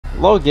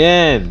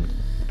Logan!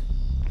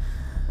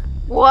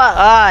 What?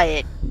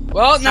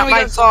 Well, It's now not we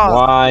my got fault.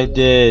 Why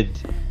did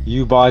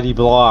you body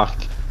block?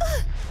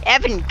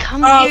 Evan,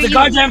 come Oh, here. the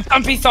goddamn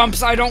thumpy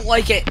thumps. I don't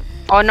like it.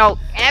 Oh no,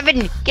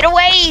 Evan, get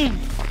away!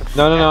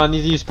 No, I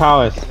need to use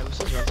powers.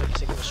 Nemesis runs like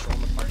taking a stroll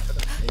in the park for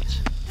the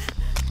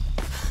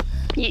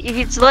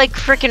bitch. It's like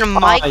freaking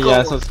Michael. Oh,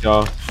 yes, let's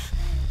go.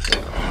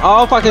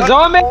 Oh, fucking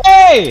zombie!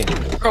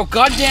 Bro,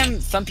 goddamn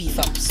thumpy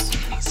thumps.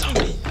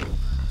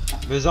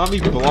 The zombie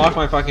blocked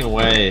my fucking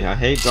way. I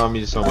hate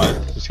zombies so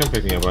much. Just come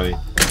pick me up, buddy.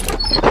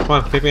 Come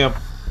on, pick me up.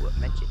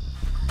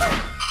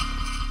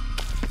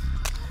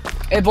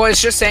 Hey boys,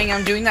 just saying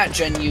I'm doing that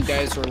gen you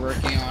guys were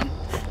working on.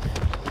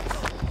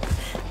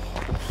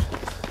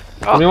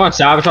 If you want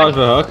sabotage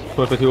the hook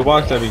with the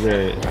toolbox, that'd be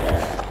great.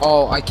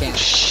 Oh, I can't.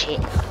 Shit.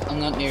 I'm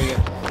not near you.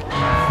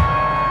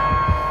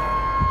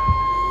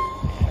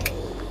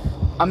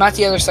 I'm at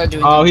the other side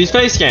doing Oh, he's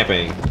face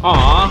camping.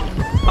 Aw.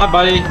 Hi,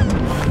 buddy.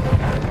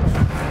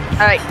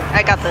 Alright,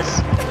 I got this.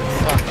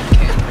 Fucking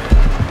can't.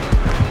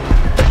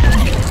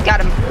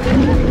 Got him.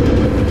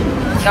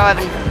 Go,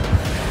 Evan.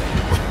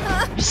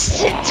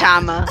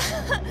 Tama.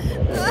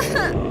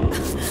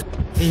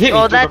 He hit me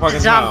Oh, through the that's a fucking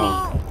zombie.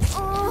 mouth.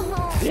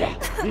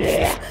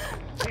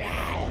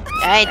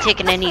 I ain't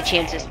taking any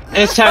chances.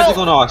 It's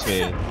tactical knocks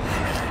me.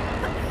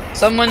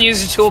 Someone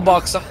use a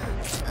toolbox.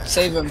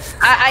 Save him.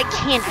 I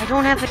can't. I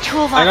don't have a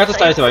toolbox. I got the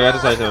decisive,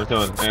 I'm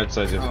doing. I got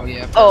decisive. Oh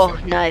yeah. Oh,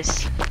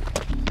 nice.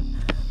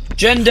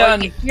 Gen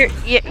done.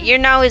 You're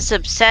now as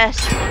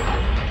obsessed.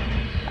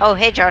 Oh,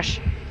 hey, Josh.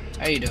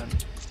 How you doing?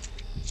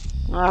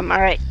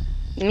 Alright.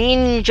 Me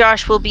and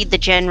Josh will be the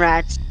gen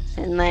rats,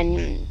 and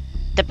then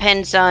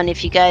depends on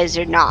if you guys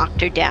are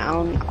knocked or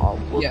down.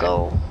 We'll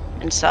go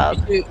and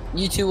sub.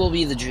 You two will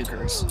be the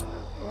jukers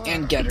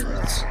and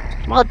getters.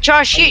 Well,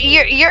 Josh,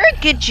 you're a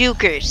good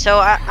juker, so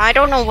I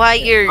don't know why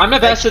you're. I'm the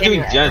best at gen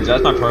doing rat. gens,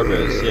 that's my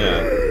purpose,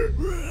 yeah.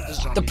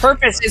 The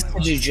purpose is to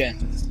do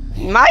gens.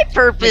 My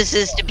purpose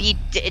is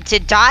to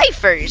die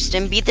first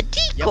and be the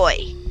decoy,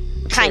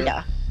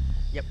 kinda.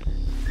 Yep.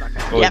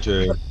 Yep.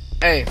 True.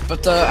 Hey,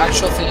 but the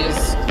actual thing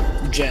is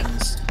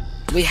gens.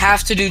 We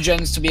have to do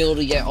gens to be able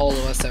to get all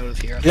of us out of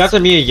here. You have to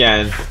me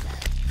again.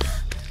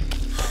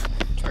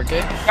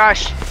 Okay?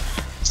 Josh,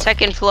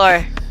 second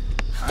floor.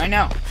 I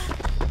know.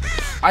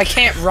 I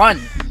can't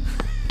run.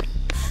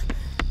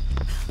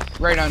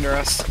 Right under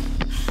us.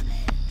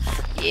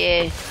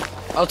 Yeah.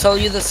 I'll tell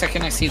you the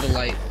second I see the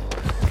light.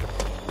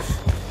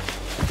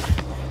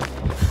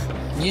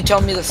 You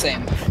tell me the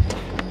same.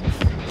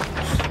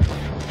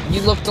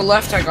 You look to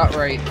left, I got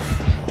right.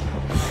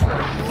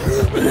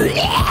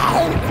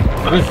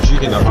 I'm just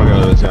juking the fuck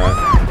out of this guy.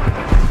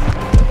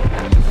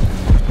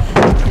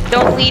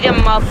 Don't lead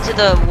him up to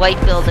the white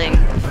building.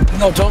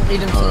 No, don't lead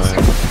him to the Alright.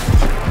 second.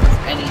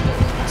 Any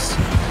buildings.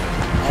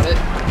 Got it?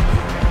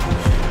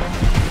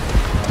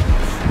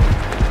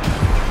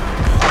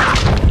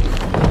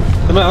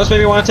 Someone else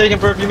maybe want to take him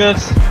for a few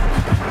minutes?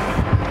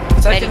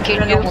 Second Medicate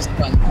turn you. almost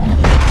done.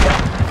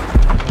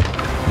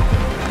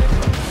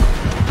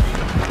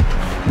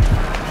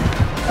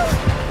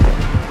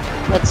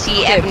 Let's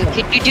see, Okay. Evan,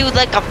 could you do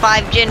like a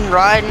 5-gen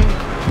run?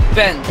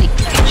 Ben, Like,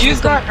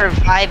 you've juke 'em got... for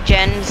 5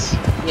 gens?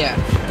 Yeah,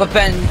 but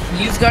Ben,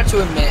 you've got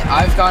to admit,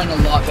 I've gotten a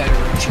lot better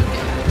at shooting.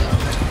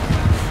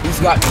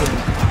 You've got to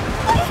admit.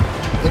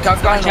 Like,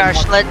 I've gotten a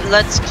Josh, lot...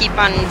 let's keep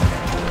on.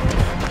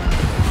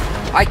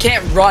 I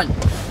can't run.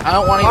 I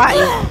don't want to Why?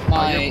 use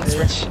my...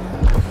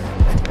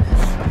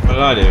 What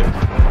did I do?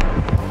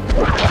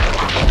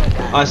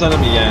 I sent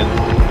him again.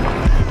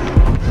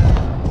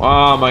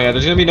 Oh my god,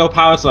 there's gonna be no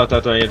pallets left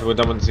after we're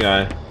done with this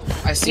guy.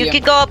 I see You him.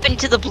 could go up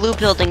into the blue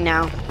building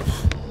now.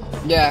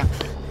 Yeah.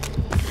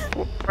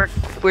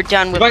 We're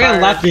done with. He fucking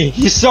our- left me.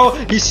 He's so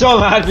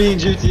mad being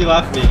juicy, he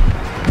left me.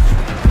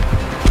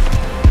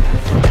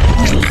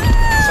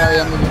 Sorry,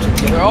 I'm moving to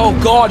the other. Oh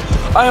god,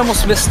 I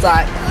almost missed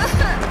that.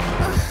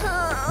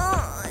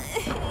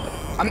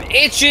 I'm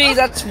itchy,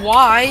 that's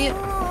why.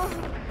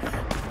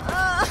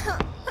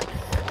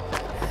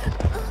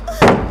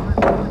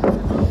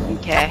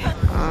 Okay.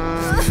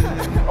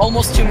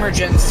 Almost 2 more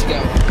gens to go.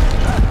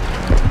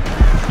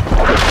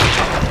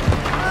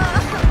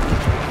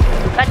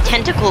 That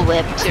tentacle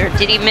whipped, or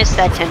did he miss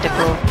that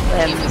tentacle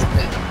He whip? missed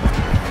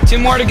it. 2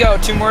 more to go,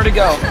 2 more to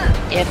go.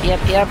 Yep.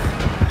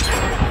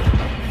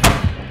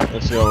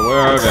 Let's go, where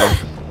are they?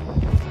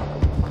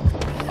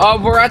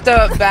 We're at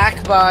the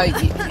back by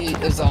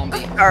the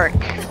zombie. Park.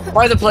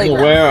 By the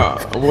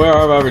playground. Where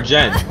are our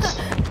gens?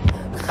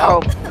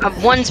 Oh,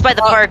 one's by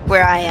the park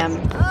where I am.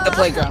 The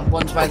playground.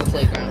 One's by the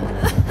playground.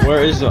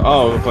 Where is the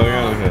the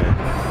playground? Okay.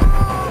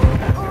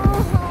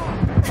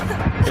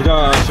 Hey,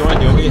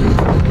 Sean, you me?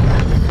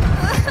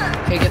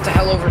 Okay, get the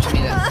hell over to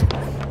me then.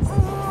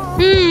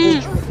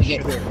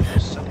 Get here.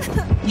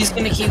 He's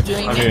gonna keep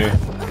doing I'm it. here.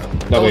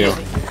 W.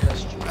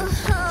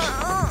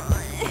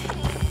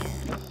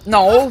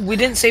 No, we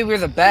didn't say we were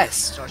the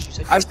best.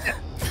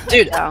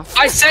 Dude, No.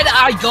 I said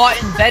I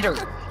gotten better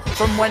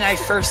from when I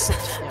first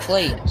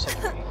played.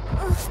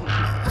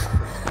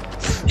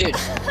 Dude,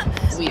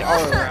 we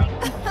are around.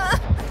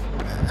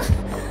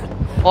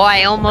 Oh,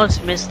 I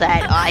almost missed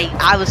that.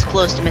 I was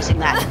close to missing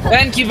that.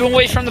 Ben, keep him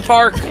away from the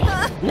park.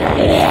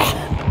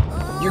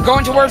 You're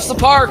going towards the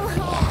park.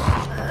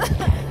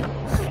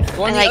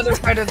 Go on the other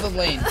side of the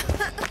lane.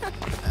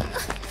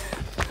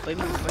 Wait,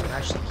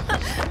 actually.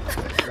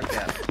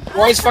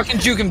 Boys, fucking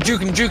juke him,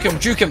 juke him, juke him,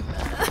 juke him.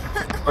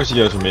 Of course he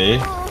goes for me.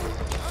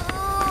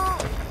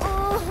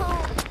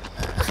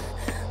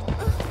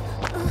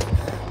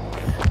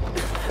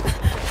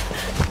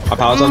 I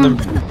pause on them.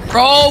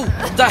 Bro,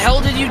 what the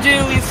hell did you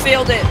do? You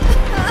failed it.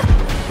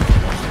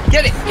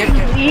 Get it, get it,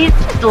 get it. He's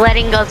just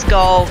letting us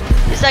go.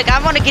 He's like,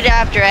 I want to get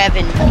after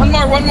Evan. One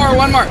more, one more,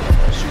 one more.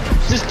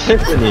 He's just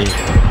pissing me.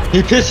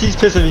 He's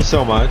pissing me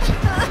so much.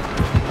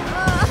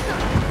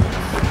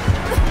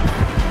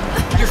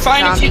 You're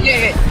fine if you get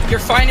hit. You're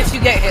fine if you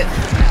get hit.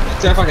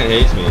 This guy fucking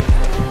hates me.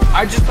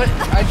 I just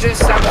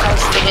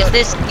sabotaged. Wait, is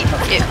this?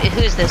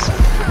 Who's this?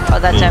 Oh,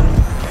 that's Me. Evan.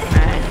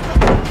 Alright.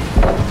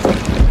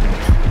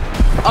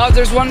 Oh,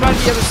 there's one by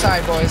the other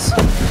side, boys.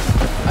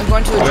 I'm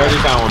going to. We already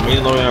found one. Me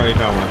and Logan already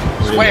found one.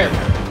 Where?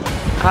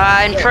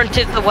 In front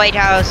of the White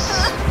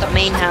House, the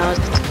main house.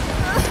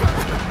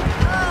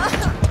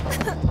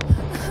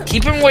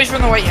 Keep him away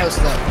from the White House,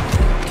 though.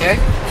 Okay?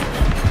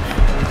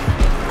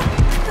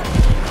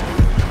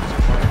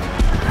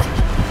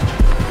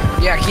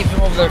 Yeah, keep him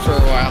over there for a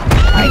while.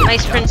 Alright, my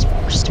sprint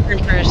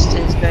first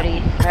is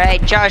ready.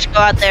 Alright, Josh, go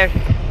out there.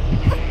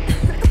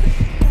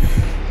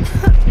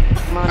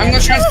 Come on, I'm gonna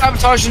try and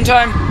sabotage in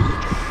time.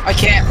 I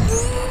can't.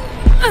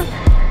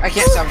 I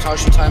can't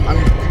sabotage in time.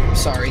 I'm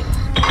sorry.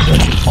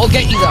 I'll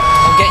get you though.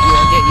 I'll get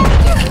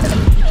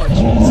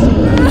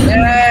you.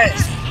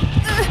 Yes.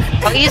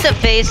 Oh, he's a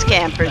face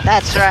camper.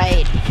 That's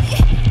right.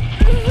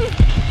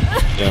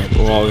 Yeah,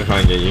 we'll all try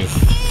and get you.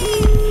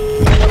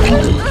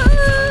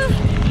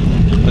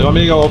 You want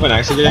me to go open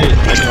exit gate?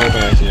 I can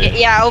open exit gate.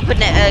 Yeah, open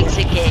the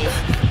exit gate.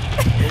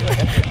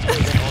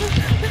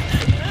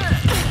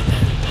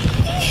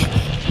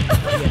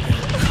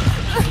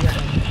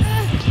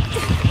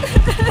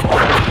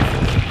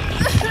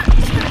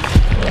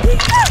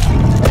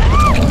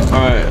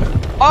 Alright.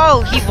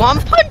 Oh, he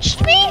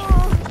one-punched me?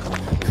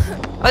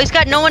 Oh, he's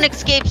got no one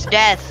escapes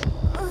death.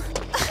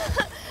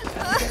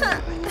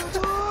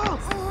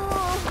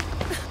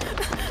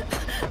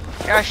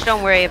 Josh,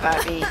 don't worry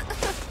about me.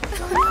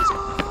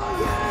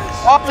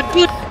 Oh,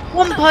 dude,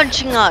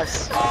 one-punching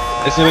us.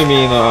 It's gonna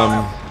be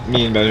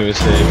me and Ben who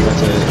escape.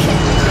 That's it.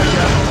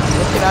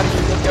 Get out of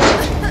here, let's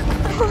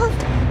go.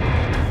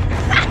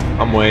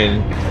 I'm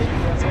waiting.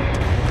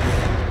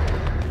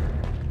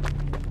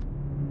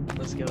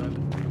 Let's go.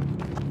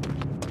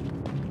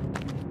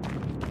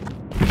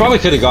 You probably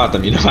could have got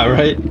them, you know that,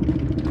 right?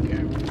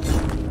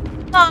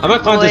 I'm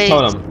not going to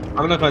totem.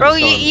 I'm not going Bro,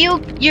 to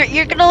totem.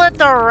 you're gonna let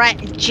the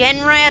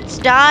gen rats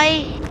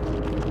die?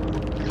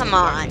 Come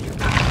on.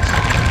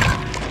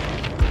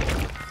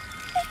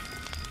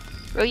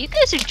 Bro, you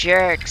guys are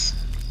jerks.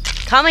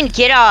 Come and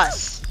get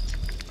us.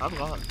 I'm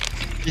gone.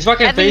 He's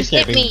fucking Evan, face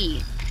hit camping.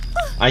 me.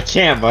 I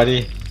can't,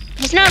 buddy.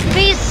 He's not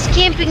face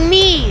camping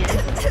me.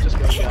 Just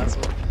go, you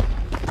asshole.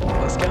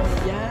 Let's go.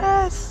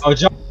 Yes. Oh,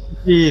 John.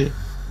 You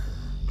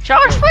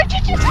Josh, why'd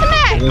you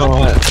disconnect? know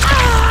what?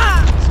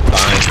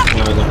 Fine.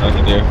 Whatever the fuck I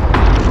can do.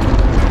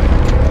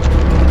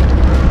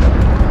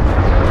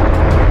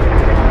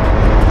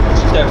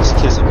 Just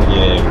kissing the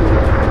game.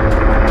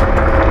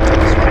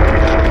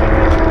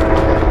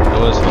 That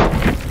was fun.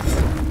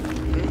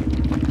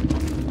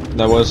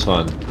 That was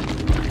fun.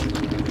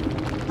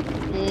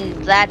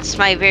 That's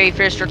my very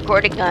first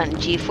recording on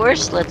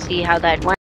GeForce. Let's see how that went.